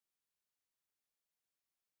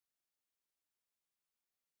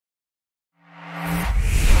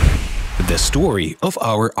the story of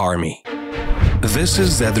our army. This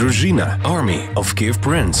is the Druzhina, army of Kiev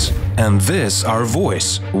Prince, and this our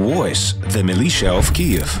voice, the militia of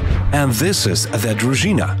Kiev. And this is the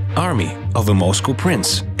Druzhina, army of the Moscow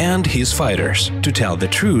Prince and his fighters. To tell the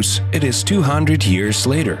truth, it is 200 years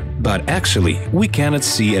later, but actually we cannot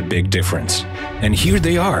see a big difference. And here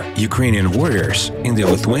they are, Ukrainian warriors in the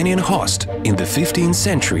Lithuanian host in the 15th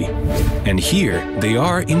century, and here they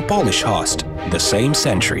are in Polish host, the same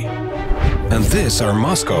century. And these are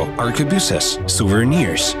Moscow arquebuses,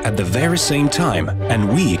 souvenirs at the very same time,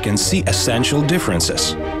 and we can see essential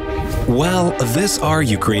differences. Well, these are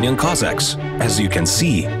Ukrainian Cossacks. As you can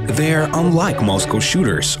see, they are unlike Moscow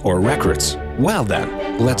shooters or recruits. Well then,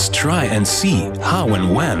 let's try and see how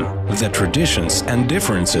and when the traditions and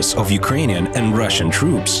differences of Ukrainian and Russian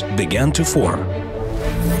troops began to form.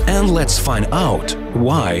 And let's find out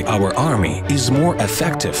why our army is more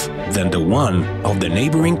effective than the one of the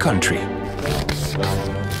neighboring country.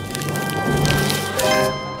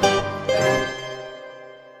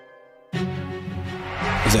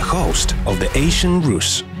 The host of the ancient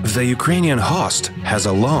Rus, the Ukrainian host, has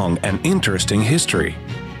a long and interesting history.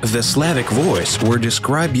 The Slavic voice were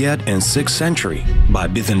described yet in 6th century by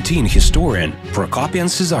Byzantine historian Procopian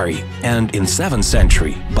Caesari and in 7th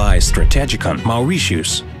century by strategicon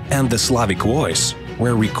Mauritius, and the Slavic voice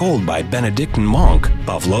were recalled by Benedictine monk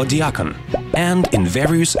Pavlo Diakon, and in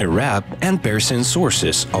various Arab and Persian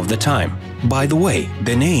sources of the time. By the way,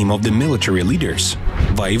 the name of the military leaders,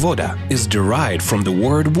 Voivoda, is derived from the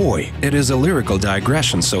word voy. It is a lyrical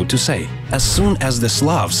digression, so to say. As soon as the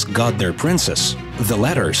Slavs got their princes, the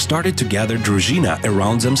latter started to gather Druzhina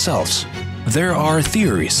around themselves. There are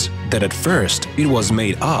theories that at first it was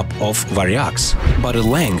made up of Varyaks, but at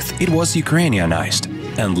length it was Ukrainianized,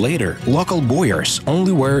 and later local boyars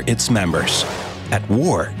only were its members. At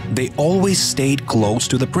war, they always stayed close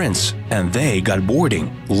to the prince, and they got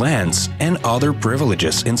boarding, lands, and other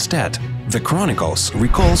privileges instead. The Chronicles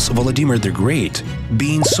recalls Volodymyr the Great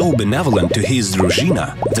being so benevolent to his Druzhina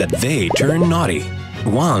that they turned naughty.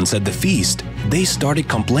 Once at the feast, they started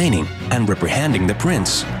complaining and reprehending the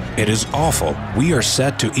prince. "It is awful, we are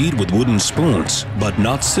set to eat with wooden spoons, but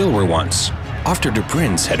not silver ones." After the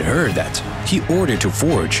prince had heard that, he ordered to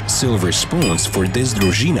forge silver spoons for this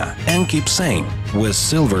Druzhina and keep saying, "With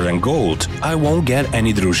silver and gold I won't get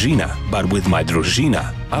any Druzhina, but with my Druzhina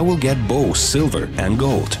I will get both silver and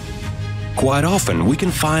gold." Quite often we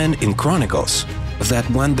can find in chronicles that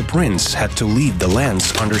when the prince had to leave the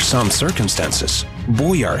lands under some circumstances,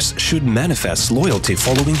 boyars should manifest loyalty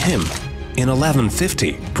following him. In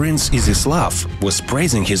 1150, Prince Izislav was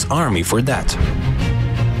praising his army for that.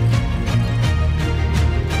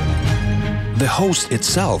 The host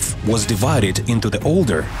itself was divided into the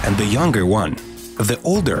older and the younger one. The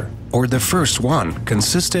older, or the first one,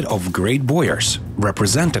 consisted of great boyars,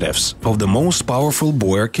 representatives of the most powerful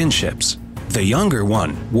boyar kinships. The younger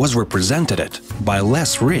one was represented by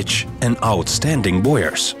less rich and outstanding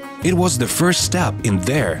boyars. It was the first step in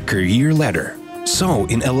their career ladder. So,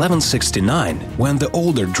 in 1169, when the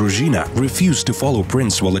older Druzhina refused to follow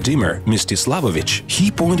Prince Volodymyr Mstislavovich, he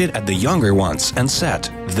pointed at the younger ones and said,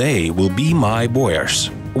 "They will be my boyars."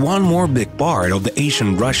 One more big part of the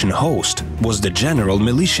ancient Russian host was the general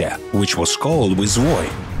militia, which was called Vizvoy.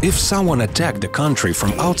 If someone attacked the country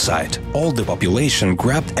from outside, all the population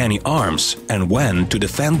grabbed any arms and went to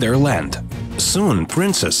defend their land. Soon,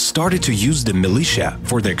 princes started to use the militia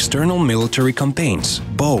for the external military campaigns.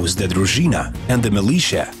 Both the Druzhina and the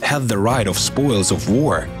militia had the right of spoils of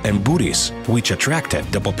war and booties, which attracted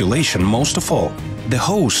the population most of all. The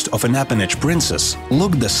host of an appanage princess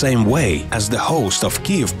looked the same way as the host of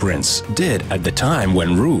Kiev Prince did at the time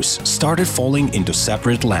when Rus started falling into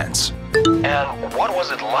separate lands. And what was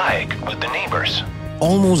it like with the neighbors?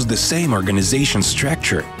 Almost the same organization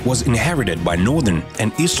structure was inherited by northern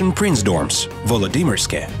and eastern princedoms,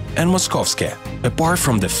 Volodymyrske and Moskovske, apart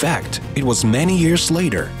from the fact it was many years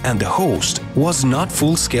later and the host was not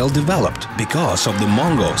full-scale developed because of the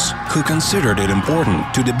Mongols, who considered it important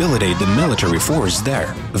to debilitate the military force there.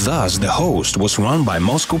 Thus, the host was run by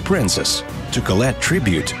Moscow princes to collect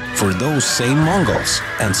tribute for those same Mongols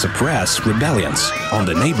and suppress rebellions on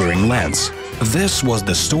the neighboring lands. This was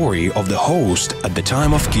the story of the host at the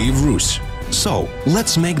time of Kiev Rus. So,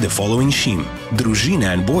 let's make the following scheme. Druzhina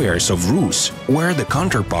and boyars of Rus were the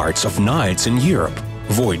counterparts of knights in Europe,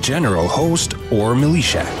 voy general host or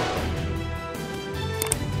militia.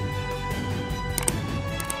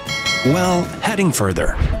 Well, heading further.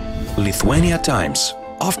 Lithuania times.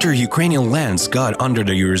 After Ukrainian lands got under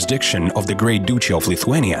the jurisdiction of the Great Duchy of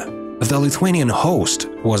Lithuania, the Lithuanian host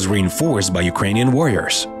was reinforced by Ukrainian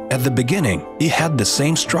warriors. At the beginning, it had the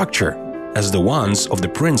same structure. as the ones of the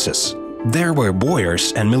princes. There were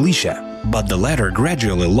boyars and militia, but the latter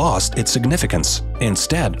gradually lost its significance.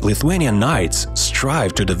 Instead, Lithuanian knights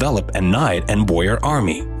strived to develop a knight and boyar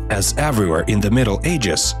army. As everywhere in the Middle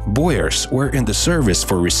Ages, boyars were in the service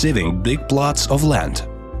for receiving big plots of land.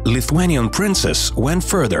 Lithuanian princes went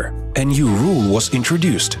further. A new rule was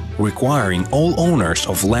introduced, requiring all owners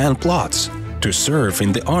of land plots to serve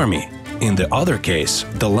in the army. In the other case,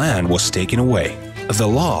 the land was taken away. The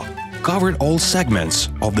law covered all segments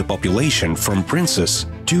of the population from princes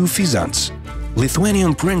to peasants.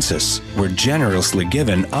 Lithuanian princes were generously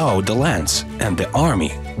given out the lands, and the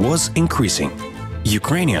army was increasing.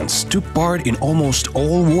 Ukrainians took part in almost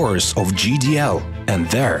all wars of GDL, and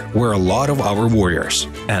there were a lot of our warriors,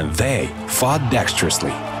 and they fought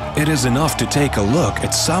dexterously. It is enough to take a look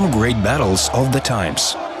at some great battles of the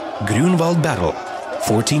times. Grunwald Battle,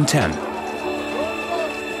 1410.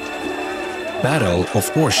 Battle of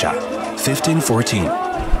Orsha, 1514.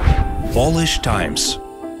 Polish times.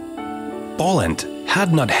 Poland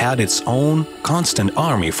had not had its own constant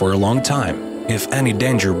army for a long time. If any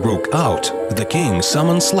danger broke out, the king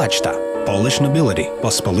summoned Slechta, Polish nobility,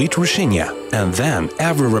 Pospolit Rushinia, and then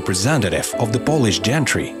every representative of the Polish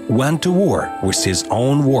gentry went to war with his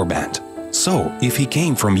own warband. So, if he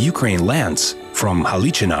came from Ukraine lands, from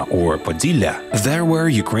Halichina or Podillia, there were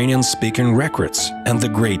Ukrainian-speaking recruits, and the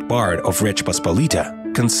great part of Rzecz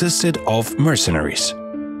Pospolita consisted of mercenaries.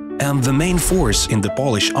 And the main force in the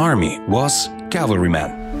Polish army was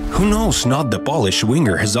cavalrymen. Who knows not the Polish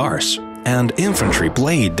Winger Hussars? And infantry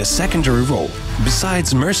played the secondary role.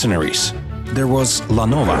 Besides mercenaries, there was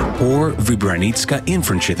Lanova or Vybranitska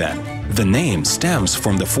infantry then. The name stems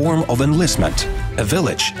from the form of enlistment. A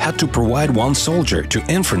village had to provide one soldier to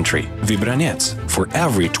infantry, Vybranets, for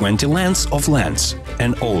every 20 lance of lance,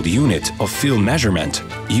 an old unit of field measurement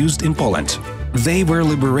used in Poland. They were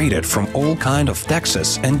liberated from all kinds of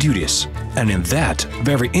taxes and duties, and in that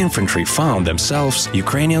very infantry found themselves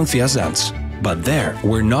Ukrainian peasants. But there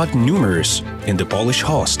were not numerous in the Polish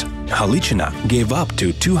host. Halichina gave up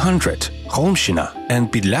to 200, Holmshina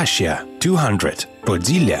and Podlasia 200,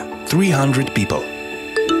 Podillia 300 people.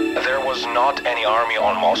 There was not any army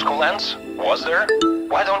on Moscow lands, was there?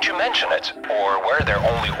 Why don't you mention it? Or were there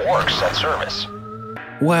only orcs at service?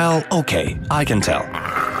 Well, okay, I can tell.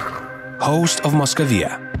 Host of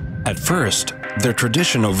Moscovia. At first, the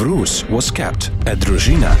tradition of Rus was kept, a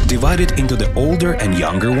druzhina divided into the older and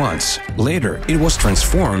younger ones. Later, it was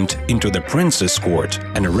transformed into the prince's court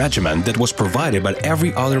and a regiment that was provided by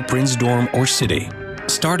every other princedom or city.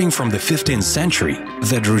 Starting from the 15th century,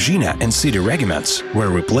 the druzhina and city regiments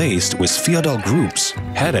were replaced with feudal groups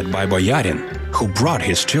headed by boyarin, who brought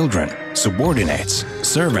his children, subordinates,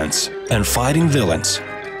 servants, and fighting villains.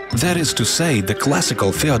 That is to say, the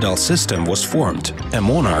classical feudal system was formed. A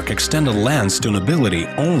monarch extended lands to nobility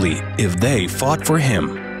only if they fought for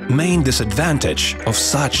him. Main disadvantage of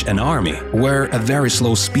such an army were a very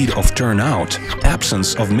slow speed of turnout,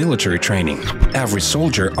 absence of military training. Every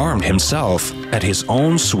soldier armed himself at his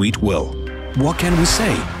own sweet will. What can we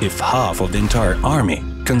say if half of the entire army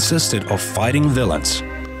consisted of fighting villains?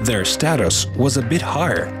 Their status was a bit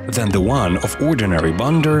higher than the one of ordinary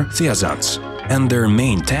Bandar peasants, and their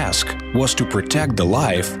main task was to protect the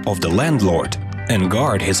life of the landlord and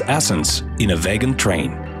guard his assets in a wagon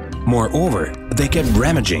train. Moreover, they kept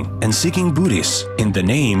rummaging and seeking booties in the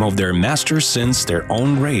name of their master, since their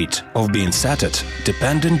own rate of being sated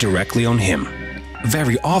depended directly on him.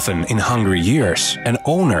 Very often in hungry years, an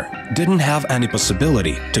owner didn't have any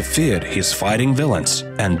possibility to feed his fighting villains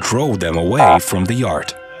and drove them away from the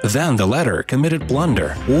yard. Then the latter committed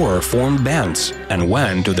plunder or formed bands and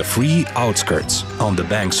went to the free outskirts on the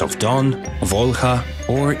banks of Don, Volga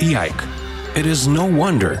or Yaik. It is no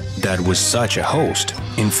wonder that with such a host,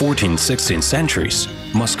 in 14th–16th centuries,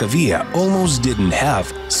 Moscovia almost didn't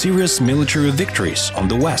have serious military victories on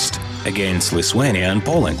the west against Lithuania and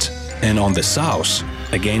Poland, and on the south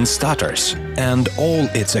against Tatars, and all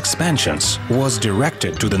its expansions was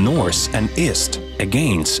directed to the north and east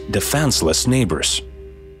against defenseless neighbors.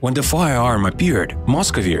 When the firearm appeared,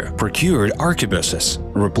 Moscovia procured arquebuses,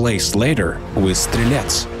 replaced later with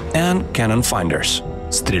strelets and cannon finders.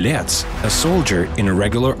 Strelets, a soldier in a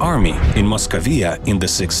regular army in Moscovia in the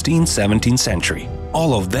 16th–17th century.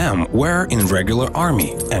 All of them were in regular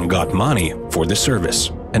army and got money for the service.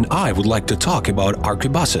 And I would like to talk about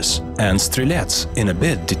arquebuses and strelets in a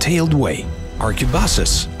bit detailed way.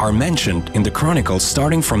 Arquebuses are mentioned in the chronicles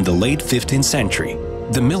starting from the late 15th century.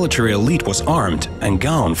 The military elite was armed and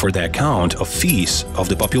gowned for the account of fees of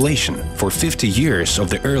the population. For 50 years of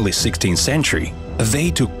the early 16th century,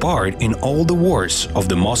 they took part in all the wars of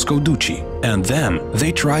the Moscow Duchy, and then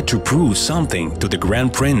they tried to prove something to the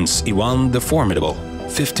Grand Prince Ivan the Formidable,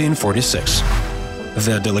 1546.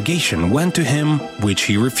 The delegation went to him, which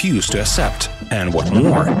he refused to accept, and what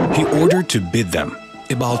more, he ordered to beat them.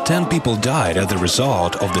 About 10 people died as the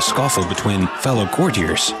result of the scuffle between fellow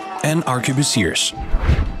courtiers and arquebusiers.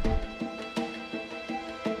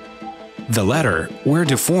 The latter were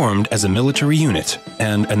deformed as a military unit,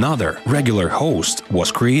 and another regular host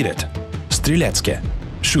was created. Streletsky,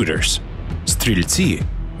 shooters. Streltsi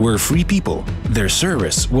were free people. Their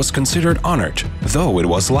service was considered honored, though it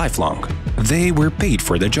was lifelong. They were paid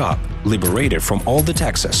for the job, liberated from all the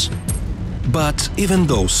taxes. But even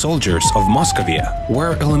those soldiers of Moscovia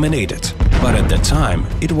were eliminated. But at that time,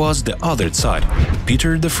 it was the other side,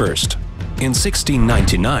 Peter I. In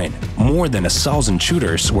 1699, more than 1,000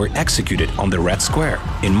 shooters were executed on the Red Square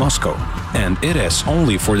in Moscow, and it is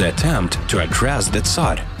only for the attempt to address that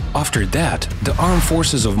side. After that, the armed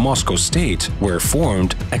forces of Moscow state were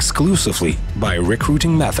formed exclusively by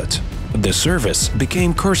recruiting method. The service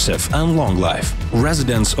became cursive and long life.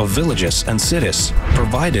 Residents of villages and cities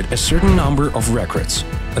provided a certain number of recruits.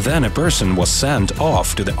 Then a person was sent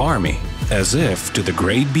off to the army, as if to the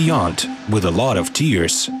great beyond, with a lot of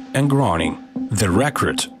tears and groaning. The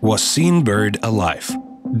recruit was seen buried alive.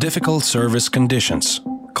 Difficult service conditions,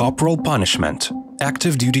 corporal punishment,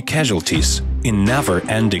 active duty casualties in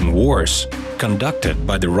never-ending wars conducted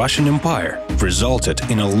by the Russian Empire resulted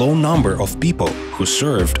in a low number of people who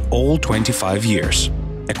served all 25 years.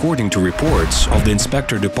 According to reports of the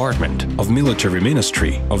Inspector Department of Military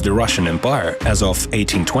Ministry of the Russian Empire as of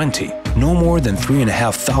 1820, no more than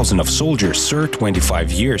 3,500 of soldiers served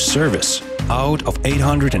 25 years service out of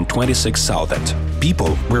 826,000.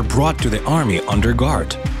 People were brought to the army under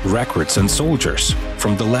guard, recruits and soldiers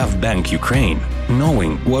from the left bank Ukraine,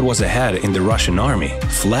 knowing what was ahead in the Russian army,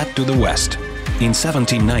 fled to the west. In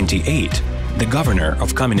 1798, the governor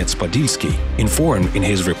of Kamenets-Podilsky informed in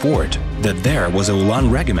his report that there was a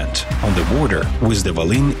Ulan regiment on the border with the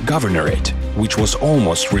Volyn governorate, which was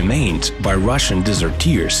almost remained by Russian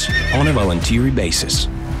deserters on a voluntary basis.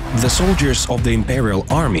 The soldiers of the imperial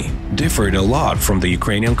army differed a lot from the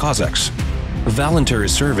Ukrainian Cossacks. Voluntary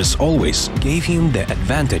service always gave him the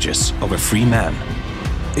advantages of a free man.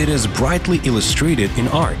 It is brightly illustrated in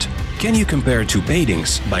art. Can you compare two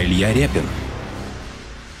paintings by Ilya Repin?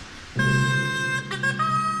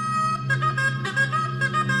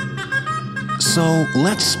 So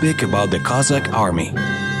let's speak about the Cossack army.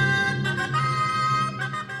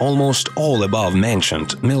 Almost all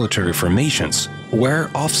above-mentioned military formations were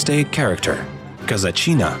of state character.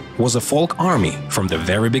 Kazachyna was a folk army from the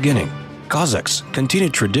very beginning. Cossacks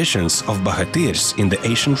continued traditions of bohatyrs in the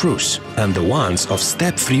ancient Rus and the ones of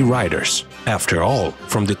steppe-free riders. After all,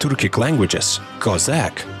 from the Turkic languages,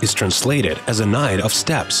 Cossack is translated as a knight of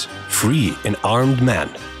steppes, free and armed man.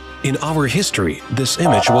 In our history, this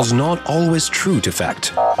image was not always true to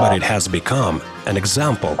fact, but it has become an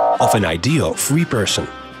example of an ideal free person.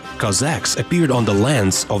 Cossacks appeared on the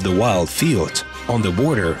lands of the wild field, on the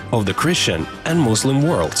border of the Christian and Muslim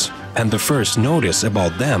worlds, and the first notice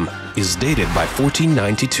about them is dated by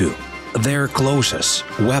 1492. Their clothes,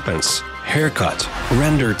 weapons, haircut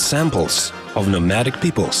rendered samples of nomadic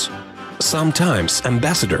peoples. Sometimes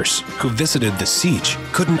ambassadors who visited the siege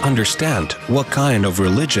couldn't understand what kind of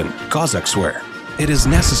religion Cossacks were. It is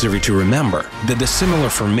necessary to remember that the similar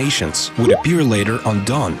formations would appear later on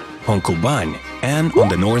Don, on Kuban, and on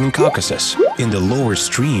the northern Caucasus, in the lower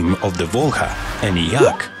stream of the Volga and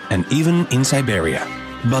Yak, and even in Siberia.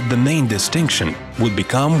 But the main distinction would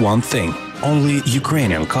become one thing: only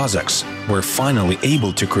Ukrainian Cossacks were finally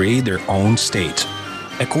able to create their own state.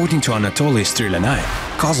 According to Anatoly Strelyanay,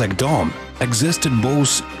 Cossackdom existed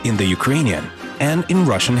both in the Ukrainian and in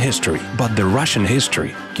Russian history, but the Russian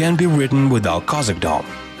history can be written without Cossackdom.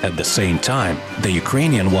 At the same time, the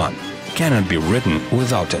Ukrainian one cannot be written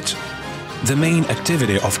without it. The main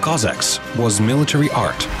activity of Cossacks was military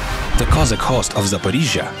art. The Cossack host of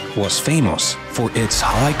Zaporizhia was famous for its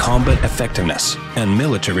high combat effectiveness and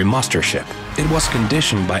military mastership. It was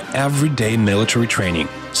conditioned by everyday military training,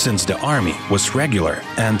 since the army was regular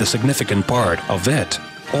and the significant part of it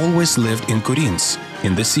always lived in Kurins,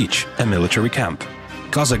 in the siege, a military camp.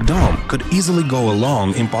 Cossackdom could easily go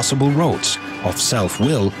along impossible roads of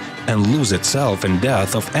self-will and lose itself in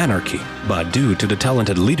death of anarchy, but due to the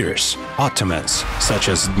talented leaders, Ottomans such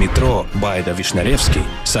as Dmitro Baida-Vishnarevsky,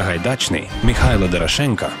 Sagaidachny, Mikhailo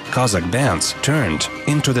Doroshenko, Cossack bands turned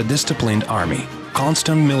into the disciplined army.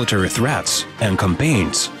 Constant military threats and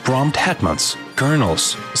campaigns prompt hetmans,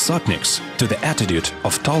 colonels, sotniks to the attitude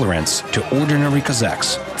of tolerance to ordinary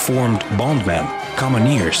Kazakhs, formed bondmen,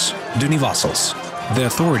 commoneers, dunivasals. The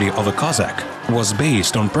authority of a Cossack was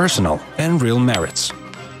based on personal and real merits.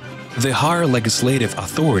 The higher legislative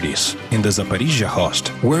authorities in the Zaporizhia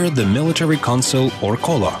host were the military council or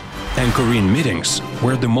kolo, and Korean meetings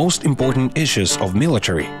where the most important issues of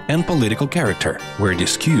military and political character were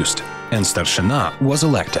discussed, and starshina was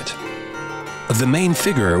elected. The main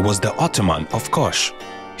figure was the Ataman of Kosh.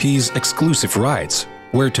 His exclusive rights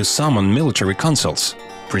were to summon military councils,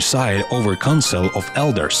 preside over council of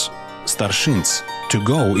elders, starshins, to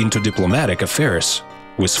go into diplomatic affairs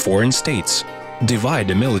with foreign states, divide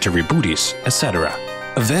the military booties, etc.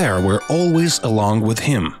 There were always along with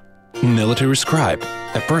him military scribe,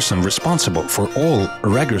 a person responsible for all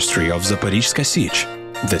registry of Zaporizhska Sich,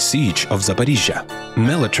 the siege of Zaporizhia,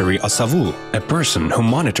 military asavul, a person who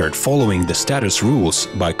monitored following the status rules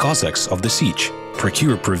by Cossacks of the siege,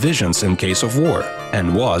 procured provisions in case of war,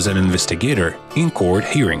 and was an investigator in court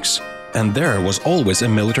hearings. And there was always a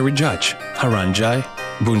military judge, Haranjai,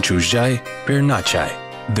 Bunchuzhai, Pernachai,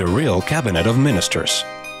 the real cabinet of ministers.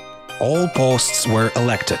 All posts were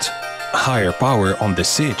elected. Higher power on the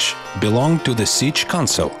Sich belonged to the Sich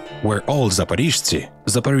Council, where all Zaporizhzi,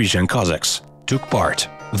 Zaporizhian Cossacks, took part.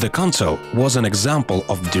 The council was an example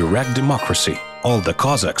of direct democracy. All the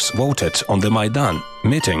Cossacks voted on the Maidan,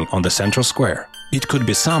 meeting on the central square. It could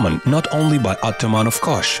be summoned not only by Ataman of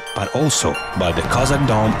Kosh, but also by the Cossack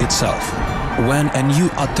Dome itself. When a new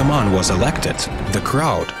Ataman was elected, the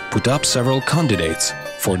crowd put up several candidates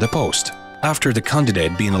for the post. After the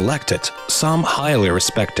candidate being elected, some highly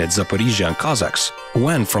respected Zaporizhian Cossacks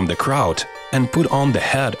went from the crowd and put on the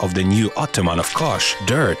head of the new Ataman of Kosh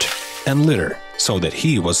dirt and litter, so that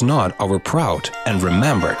he was not overproud and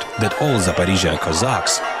remembered that all Zaporizhian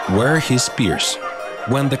Cossacks were his peers.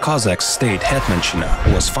 When the Cossack state hetmanshina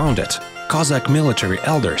was founded, Cossack military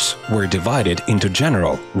elders were divided into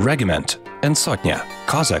general, regiment, and sotnya,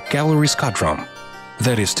 Cossack cavalry squadron.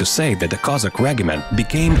 That is to say that the Cossack regiment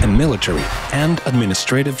became a military and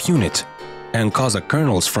administrative unit, and Cossack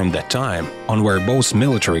colonels from that time on were both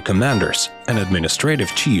military commanders and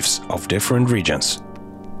administrative chiefs of different regions.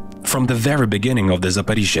 From the very beginning of the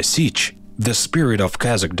Zaporizhia siege, the spirit of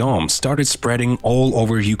Kazakh Dome started spreading all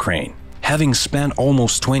over Ukraine. Having spent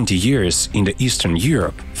almost 20 years in the Eastern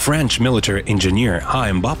Europe, French military engineer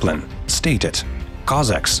Chaim Baplin stated,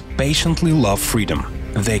 "Cossacks patiently love freedom.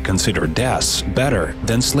 They consider death better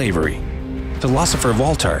than slavery." Philosopher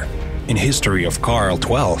Voltaire, in History of Karl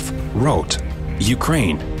XII, wrote,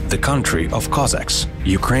 "Ukraine, the country of Cossacks.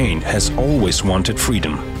 Ukraine has always wanted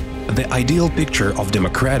freedom." The ideal picture of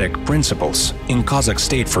democratic principles in Cossack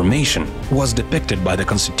state formation was depicted by the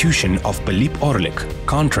constitution of Pilip Orlik,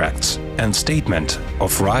 contracts, and statement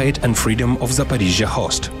of right and freedom of Zaporizhia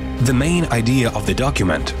host. The main idea of the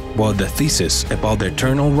document was the thesis about the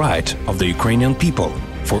eternal right of the Ukrainian people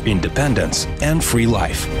for independence and free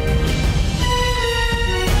life.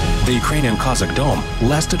 The Ukrainian Cossack Dome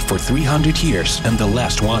lasted for 300 years, and the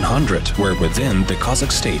last 100 were within the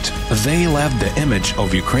Cossack state. They left the image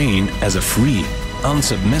of Ukraine as a free,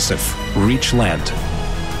 unsubmissive, rich land.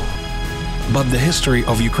 But the history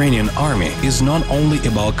of Ukrainian army is not only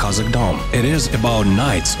about Cossack Dome. It is about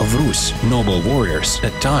Knights of Rus, noble warriors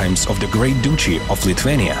at times of the Great Duchy of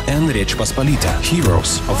Lithuania and Rech Pospolita,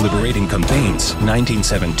 heroes of liberating campaigns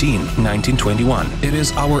 1917-1921. It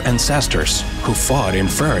is our ancestors who fought in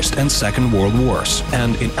First and Second World Wars,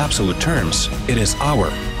 and in absolute terms, it is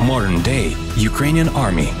our modern-day Ukrainian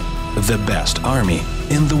army, the best army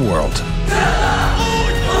in the world.